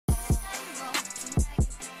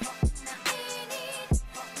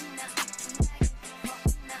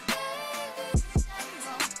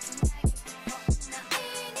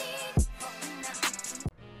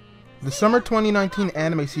summer 2019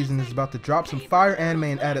 anime season is about to drop some fire anime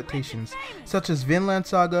and adaptations, such as Vinland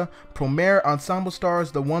Saga, Promare, Ensemble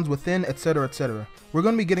Stars, The Ones Within, etc, etc. We're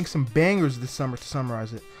going to be getting some bangers this summer to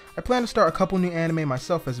summarize it. I plan to start a couple new anime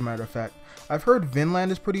myself, as a matter of fact. I've heard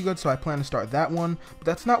Vinland is pretty good, so I plan to start that one, but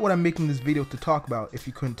that's not what I'm making this video to talk about, if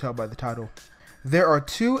you couldn't tell by the title. There are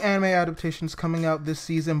two anime adaptations coming out this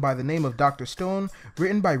season by the name of Dr. Stone,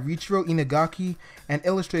 written by Riichiro Inagaki and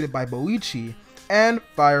illustrated by Boichi, and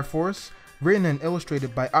Fire Force, written and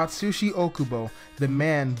illustrated by Atsushi Okubo, the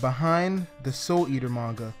man behind the Soul Eater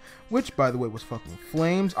manga, which by the way was fucking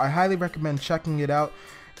flames. I highly recommend checking it out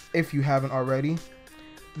if you haven't already.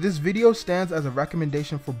 This video stands as a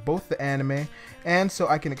recommendation for both the anime, and so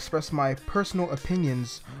I can express my personal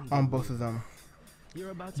opinions on both of them.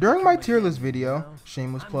 During my tier list video,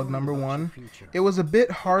 shameless plug number 1, it was a bit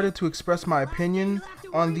harder to express my opinion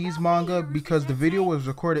on these manga because the video was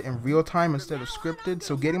recorded in real time instead of scripted,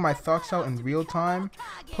 so getting my thoughts out in real time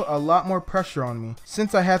put a lot more pressure on me,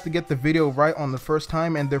 since I had to get the video right on the first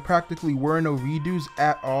time and there practically were no redos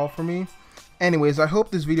at all for me. Anyways, I hope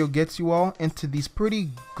this video gets you all into these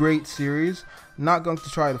pretty great series. I'm not going to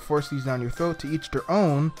try to force these down your throat, to each their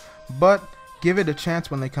own, but give it a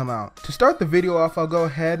chance when they come out. To start the video off, I'll go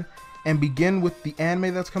ahead and begin with the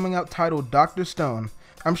anime that's coming out titled Dr. Stone.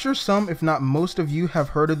 I'm sure some, if not most of you, have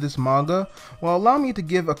heard of this manga. Well, allow me to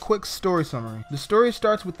give a quick story summary. The story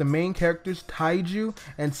starts with the main characters Taiju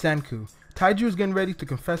and Senku. Taiju is getting ready to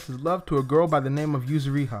confess his love to a girl by the name of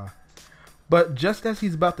Yuzuriha. But just as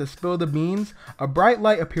he's about to spill the beans, a bright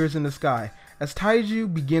light appears in the sky. As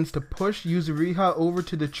Taiju begins to push Yuzuriha over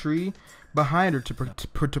to the tree behind her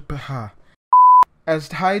As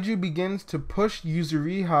Taiju begins to push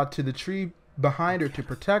Yuzuriha to the tree behind her to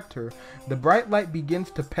protect her, the bright light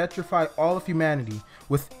begins to petrify all of humanity,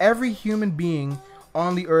 with every human being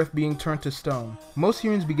on the earth being turned to stone. Most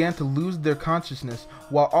humans began to lose their consciousness,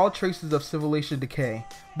 while all traces of civilization decay.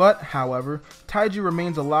 But, however, Taiju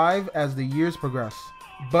remains alive as the years progress.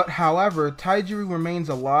 By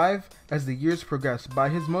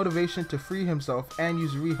his motivation to free himself and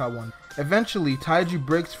Yuzuriha one. Eventually, Taiju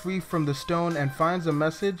breaks free from the stone and finds a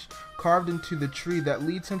message carved into the tree that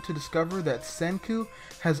leads him to discover that Senku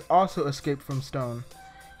has also escaped from stone,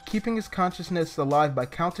 keeping his consciousness alive by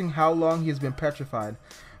counting how long he has been petrified.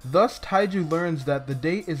 Thus, Taiju learns that the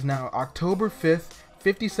date is now October 5th,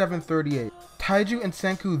 5738. Taiju and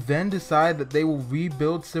Senku then decide that they will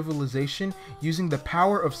rebuild civilization using the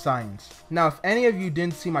power of science. Now, if any of you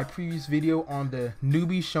didn't see my previous video on the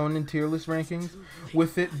newbie Shōnen tier list rankings,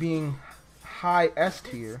 with it being high S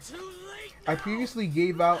tier, I previously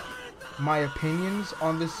gave out my opinions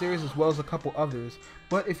on this series as well as a couple others.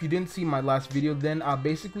 But if you didn't see my last video, then I'll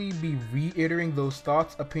basically be reiterating those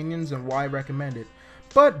thoughts, opinions, and why I recommend it,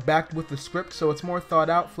 but backed with the script so it's more thought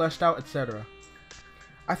out, fleshed out, etc.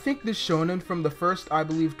 I think this shonen, from the first, I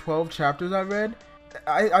believe, 12 chapters I read,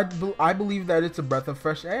 I believe that it's a breath of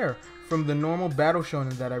fresh air from the normal battle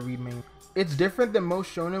shonen that I read mainly. It's different than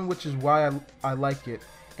most shonen, which is why I like it.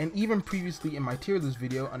 And even previously in my tier list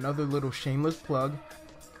video, another little shameless plug,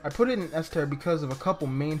 I put it in S tier because of a couple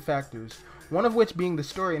main factors, one of which being the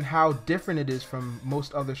story and how different it is from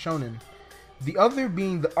most other shonen. The other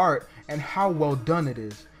being the art and how well done it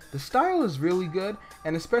is. The style is really good,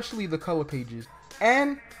 and especially the color pages.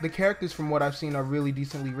 And the characters, from what I've seen, are really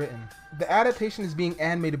decently written. The adaptation is being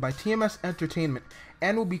animated by TMS Entertainment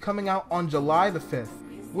and will be coming out on July the 5th,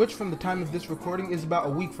 which from the time of this recording is about a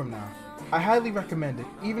week from now. I highly recommend it,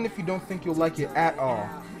 even if you don't think you'll like it at all.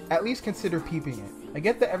 At least consider peeping it. I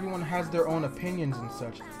get that everyone has their own opinions and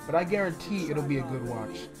such, but I guarantee it'll be a good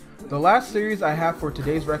watch. The last series I have for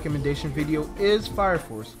today's recommendation video is Fire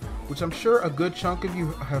Force, which I'm sure a good chunk of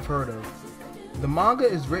you have heard of. The manga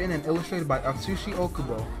is written and illustrated by Atsushi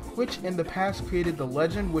Okubo, which in the past created the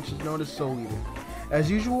legend which is known as Soul Eater. As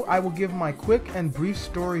usual, I will give my quick and brief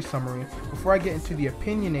story summary before I get into the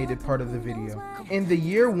opinionated part of the video. In the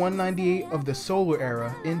year 198 of the Solar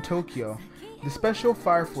Era in Tokyo, the Special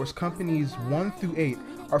Fire Force Companies 1 through 8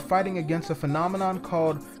 are fighting against a phenomenon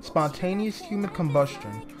called Spontaneous Human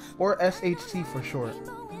Combustion, or SHC for short.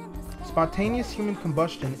 Spontaneous human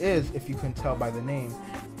combustion is, if you can tell by the name,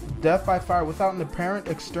 death by fire without an apparent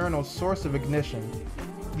external source of ignition.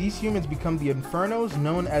 These humans become the Infernos,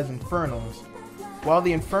 known as Infernals. While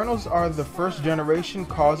the Infernals are the first generation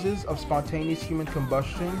causes of spontaneous human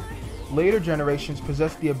combustion, later generations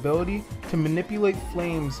possess the ability to manipulate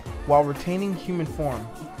flames while retaining human form.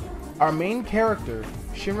 Our main character,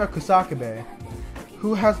 Shinra Kusakabe,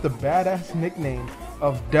 who has the badass nickname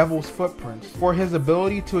of Devil's Footprints for his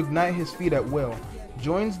ability to ignite his feet at will,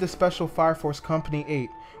 joins the Special Fire Force Company 8,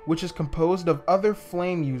 which is composed of other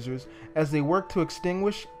flame users as they work to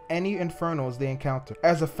extinguish any infernos they encounter.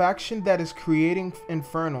 As a faction that is creating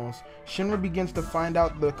infernos, Shinra begins to find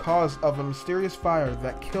out the cause of a mysterious fire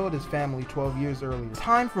that killed his family 12 years earlier.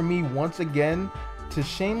 Time for me once again to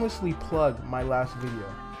shamelessly plug my last video.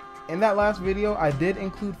 In that last video, I did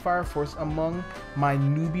include Fire Force among my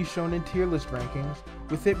newbie shonen tier list rankings,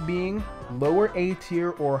 with it being lower A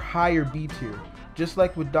tier or higher B tier. Just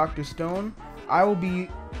like with Dr. Stone, I will be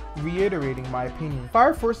reiterating my opinion.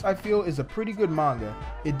 Fire Force, I feel, is a pretty good manga.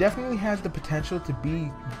 It definitely has the potential to be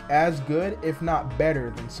as good, if not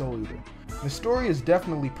better, than Soul Eater. The story is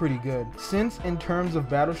definitely pretty good, since in terms of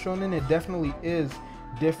battle shonen, it definitely is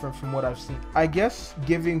different from what I've seen. I guess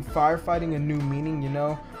giving firefighting a new meaning, you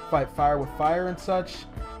know, fight fire with fire and such.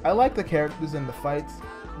 I like the characters and the fights.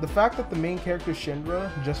 The fact that the main character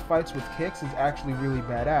Shinra just fights with kicks is actually really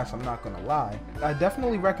badass, I'm not gonna lie. I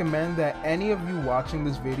definitely recommend that any of you watching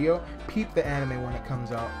this video peep the anime when it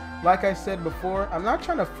comes out. Like I said before, I'm not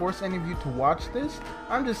trying to force any of you to watch this,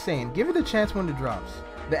 I'm just saying, give it a chance when it drops.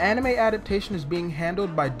 The anime adaptation is being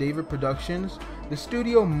handled by David Productions, the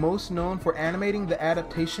studio most known for animating the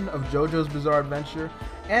adaptation of JoJo's Bizarre Adventure,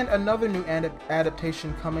 and another new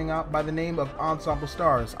adaptation coming out by the name of Ensemble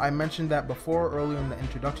Stars. I mentioned that before earlier in the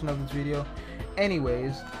introduction of this video.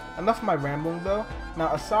 Anyways, enough of my rambling though.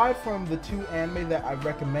 Now, aside from the two anime that I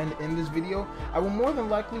recommend in this video, I will more than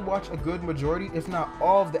likely watch a good majority, if not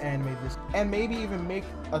all of the anime this, and maybe even make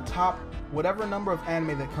a top whatever number of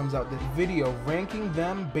anime that comes out this video, ranking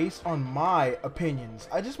them based on my opinions.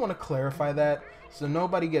 I just want to clarify that so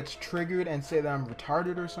nobody gets triggered and say that I'm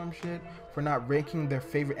retarded or some shit for not ranking their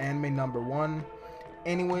favorite anime number one.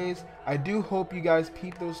 Anyways, I do hope you guys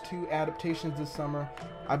peep those two adaptations this summer.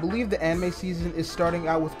 I believe the anime season is starting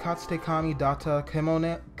out with Katsute Kami Data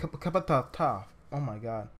Kemone Kapatata. Oh my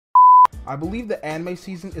god. I believe the anime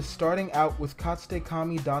season is starting out with Katsute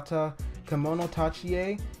Kami Data Kemono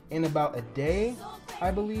Tachie in about a day,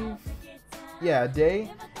 I believe. Yeah, a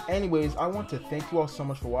day. Anyways, I want to thank you all so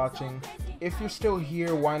much for watching. If you're still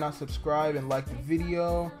here, why not subscribe and like the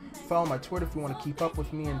video? Follow my Twitter if you want to keep up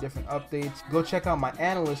with me and different updates. Go check out my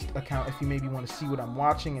analyst account if you maybe want to see what I'm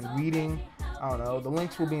watching and reading. I don't know. The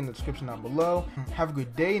links will be in the description down below. Have a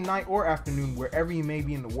good day, night, or afternoon wherever you may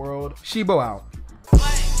be in the world. Shibo out.